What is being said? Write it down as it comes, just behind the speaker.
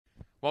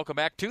Welcome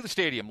back to the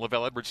stadium,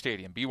 LaVell Edwards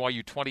Stadium.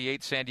 BYU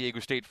 28, San Diego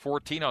State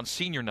 14 on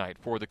senior night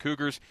for the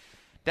Cougars.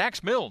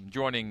 Dax Milne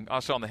joining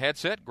us on the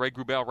headset. Greg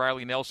Wrubell,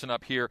 Riley Nelson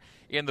up here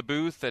in the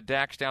booth.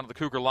 Dax down to the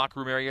Cougar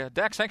locker room area.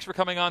 Dax, thanks for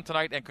coming on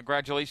tonight, and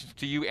congratulations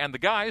to you and the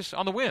guys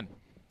on the win.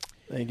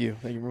 Thank you.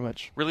 Thank you very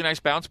much. Really nice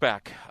bounce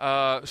back.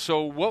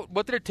 So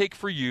what did it take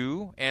for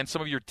you and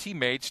some of your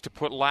teammates to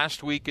put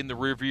last week in the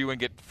rearview and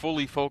get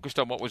fully focused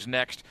on what was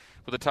next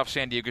with a tough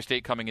San Diego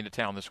State coming into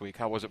town this week?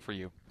 How was it for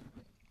you?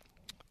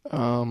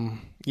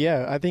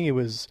 Yeah, I think it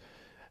was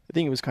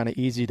kind of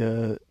easy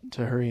to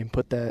hurry and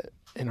put that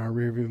in our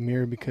rearview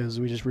mirror because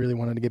we just really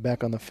wanted to get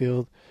back on the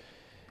field,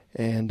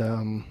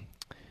 and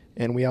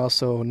we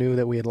also knew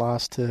that we had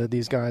lost to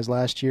these guys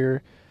last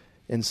year,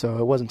 and so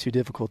it wasn't too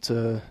difficult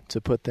to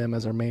put them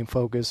as our main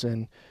focus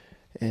and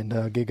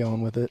get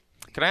going with it.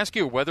 Can I ask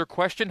you a weather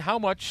question? How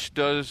much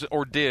did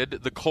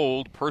the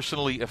cold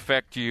personally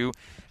affect you?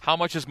 How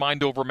much is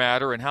mind over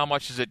matter, and how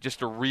much is it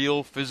just a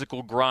real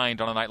physical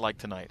grind on a night like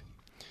tonight?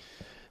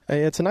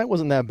 Yeah, tonight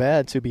wasn't that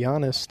bad, to be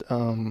honest.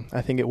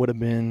 I think it would have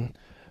been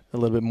a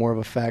little bit more of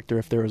a factor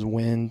if there was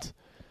wind.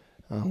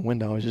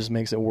 Wind always just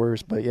makes it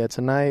worse. But, yeah,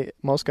 tonight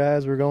most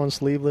guys were going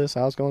sleeveless.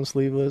 I was going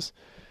sleeveless.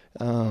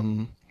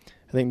 I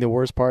think the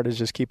worst part is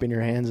just keeping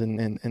your hands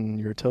and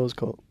your toes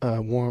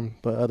warm.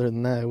 But other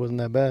than that, it wasn't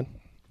that bad.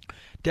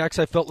 Dax,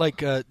 I felt like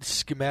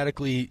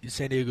schematically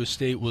San Diego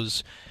State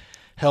was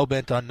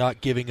hell-bent on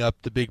not giving up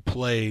the big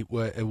play,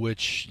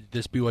 which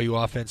this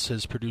BYU offense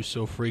has produced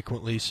so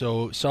frequently.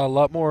 So saw a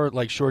lot more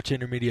like short to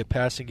intermediate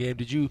passing game.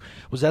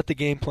 Was that the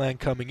game plan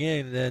coming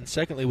in? And then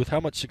secondly, with how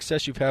much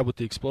success you've had with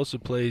the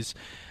explosive plays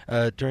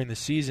during the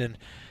season,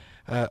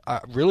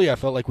 I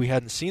felt like we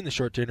hadn't seen the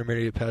short to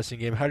intermediate passing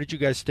game. How did you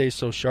guys stay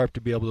so sharp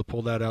to be able to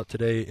pull that out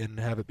today and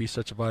have it be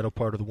such a vital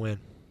part of the win?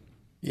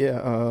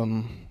 Yeah,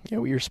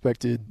 we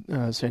respected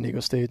San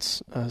Diego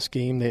State's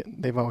scheme.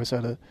 They've always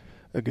had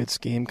a good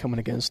scheme coming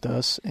against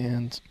us,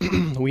 and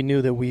we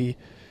knew that we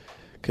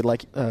could,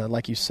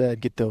 like you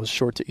said, get those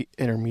short to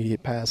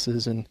intermediate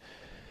passes and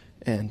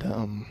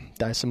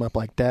dice them up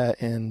like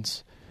that,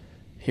 and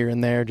here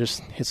and there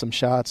just hit some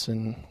shots.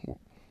 And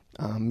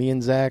me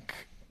and Zach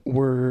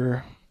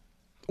weren't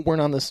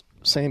on the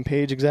same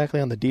page exactly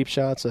on the deep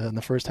shots in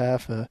the first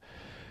half.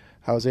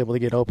 I was able to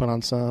get open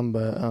on some,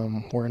 but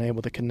weren't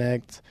able to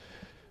connect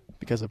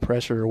because of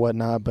pressure or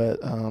whatnot,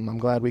 but I'm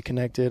glad we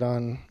connected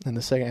in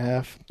the second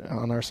half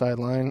on our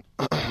sideline.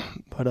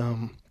 But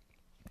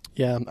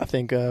I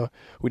think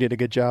we did a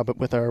good job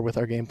with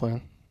our game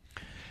plan.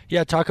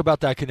 Yeah, talk about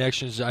that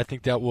connections. I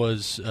think that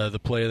was the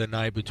play of the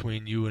night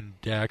between you and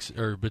Dax,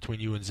 or between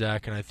you and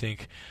Zach, and I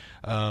think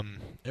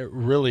there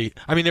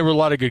were a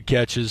lot of good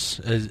catches.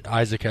 As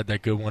Isaac had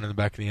that good one in the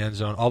back of the end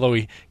zone, although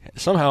he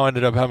somehow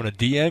ended up having a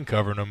DN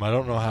covering him. I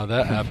don't know how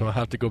that happened. I'll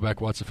have to go back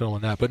and watch the film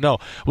on that. But no,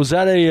 was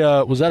that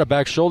a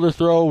back shoulder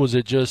throw? Was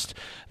it just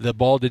the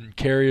ball didn't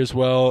carry as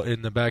well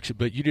in the back?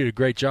 But you did a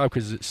great job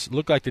because it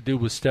looked like the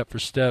dude was step for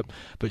step,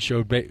 but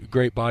showed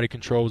great body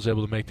control, was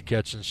able to make the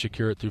catch and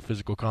secure it through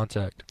physical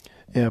contact.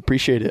 Yeah,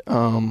 appreciate it.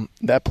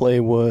 That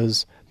play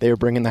was they were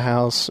bringing the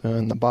house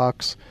in the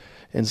box,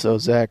 and so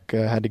Zach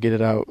had to get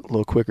it out a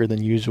little quicker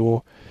than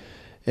usual.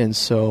 And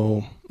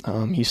so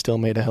he still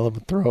made a hell of a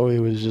throw. It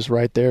was just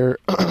right there,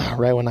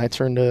 right when I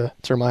turned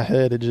my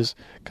head, it just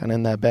kind of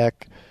in that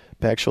back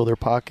shoulder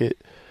pocket.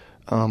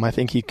 I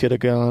think he could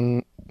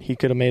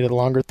have made it a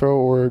longer throw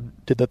or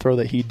did the throw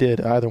that he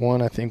did. Either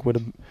one, I think, would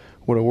have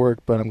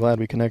worked, but I'm glad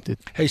we connected.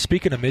 Hey,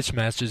 speaking of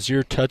mismatches,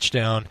 your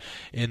touchdown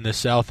in the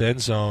south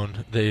end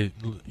zone, I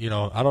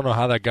don't know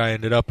how that guy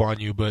ended up on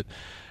you, but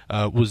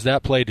was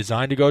that play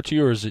designed to go to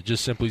you, or is it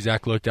just simply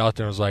Zach looked out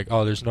there and was like,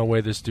 oh, there's no way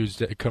this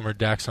dude's covered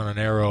Dax on an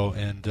arrow,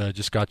 and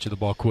just got you the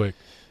ball quick?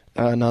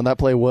 No, that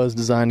play was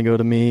designed to go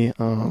to me.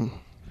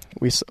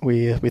 We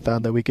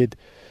thought that we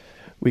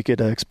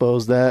could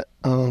expose that,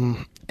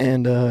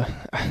 and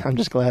I'm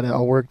just glad it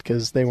all worked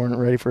because they weren't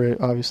ready for it,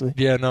 obviously.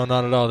 Yeah, no,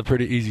 not at all. The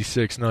pretty easy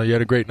 6. No, you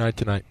had a great night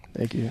tonight.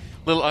 Thank you.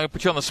 I'm going to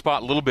put you on the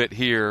spot a little bit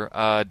here,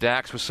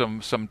 Dax, with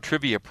some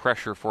trivia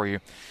pressure for you.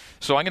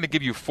 So I'm going to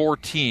give you 4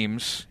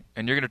 teams,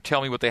 and you're going to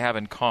tell me what they have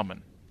in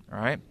common. All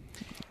right?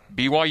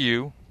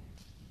 BYU,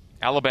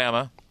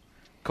 Alabama,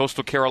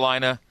 Coastal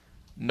Carolina,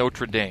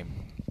 Notre Dame.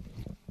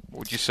 What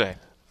would you say?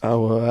 I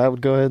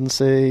would go ahead and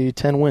say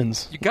 10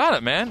 wins. You got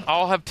it, man.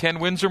 I'll have 10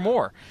 wins or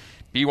more.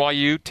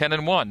 BYU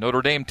 10-1,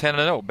 Notre Dame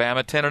 10-0,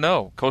 Bama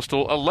 10-0,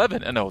 Coastal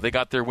 11-0. They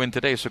got their win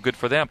today, so good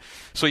for them.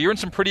 So you're in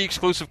some pretty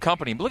exclusive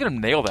company. Look at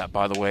him nail that,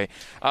 by the way.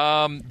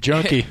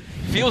 Junkie.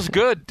 Feels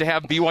good to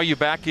have BYU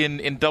back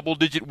in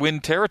double-digit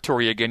win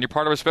territory again. You're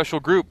part of a special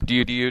group. Do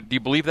you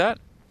believe that?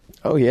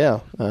 Oh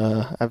yeah,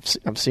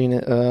 I've seen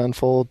it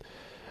unfold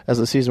as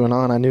the season went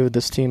on. I knew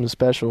this team was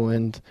special,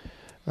 and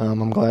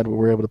I'm glad we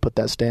were able to put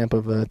that stamp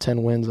of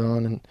 10 wins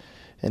on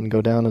and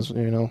go down as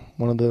one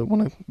of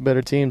the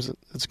better teams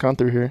that's gone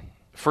through here.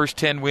 First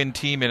 10-win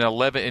team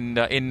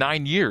in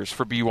 9 years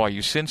for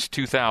BYU since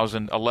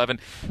 2011.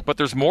 But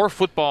there's more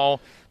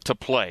football to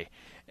play.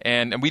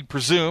 And we'd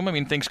presume, I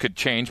mean, things could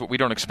change, but we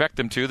don't expect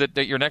them to,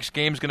 that your next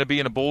game is going to be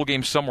in a bowl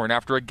game somewhere. And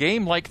after a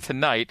game like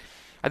tonight,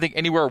 I think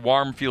anywhere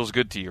warm feels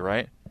good to you,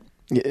 right?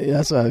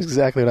 Yeah, that's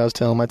exactly what I was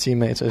telling my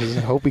teammates. I just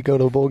hope we go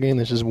to a bowl game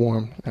that's just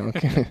warm.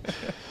 Okay.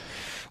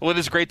 Well, it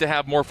is great to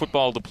have more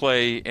football to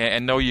play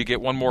and know you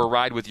get one more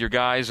ride with your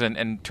guys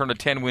and turn a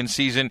 10-win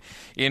season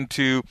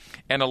into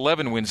an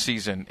 11-win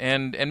season.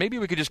 And maybe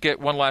we could just get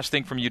one last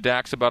thing from you,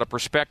 Dax, about a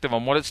perspective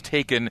on what it's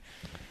taken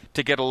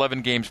to get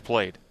 11 games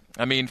played.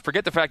 I mean,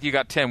 forget the fact you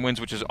got 10 wins,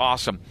 which is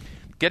awesome.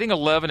 Getting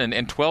 11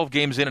 and 12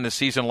 games in a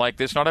season like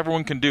this, not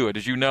everyone can do it,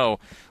 as you know.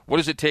 What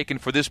has it taken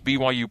for this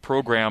BYU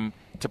program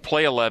to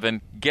play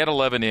 11, get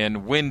 11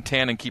 in, win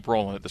 10, and keep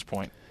rolling at this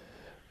point?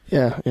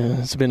 Yeah,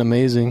 it's been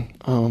amazing.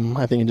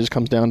 I think it just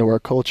comes down to our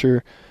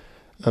culture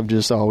of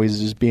just always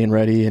just being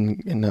ready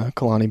and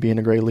Kalani being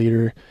a great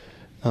leader,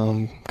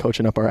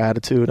 coaching up our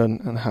attitude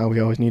on how we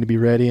always need to be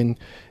ready.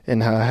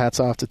 And hats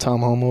off to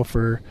Tom Homo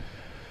for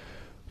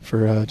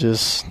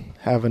just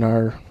having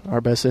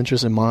our best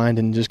interests in mind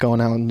and just going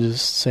out and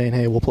just saying,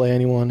 hey, we'll play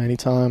anyone,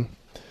 anytime.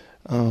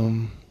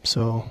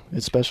 So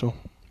it's special.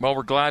 Well,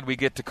 we're glad we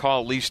get to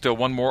call at least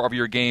one more of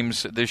your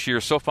games this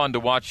year. So fun to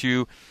watch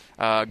you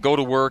go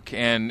to work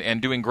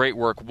and doing great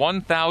work.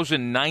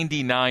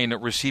 1,099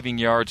 receiving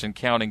yards and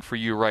counting for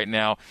you right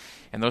now.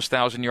 And those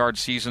 1,000-yard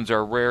seasons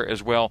are rare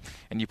as well,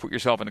 and you put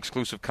yourself in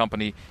exclusive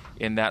company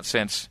in that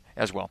sense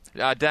as well.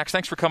 Dax,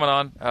 thanks for coming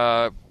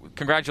on.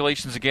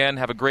 Congratulations again.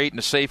 Have a great and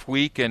a safe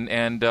week,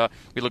 and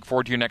we look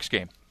forward to your next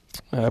game.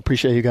 I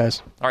appreciate you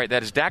guys. All right,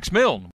 that is Dax Milne.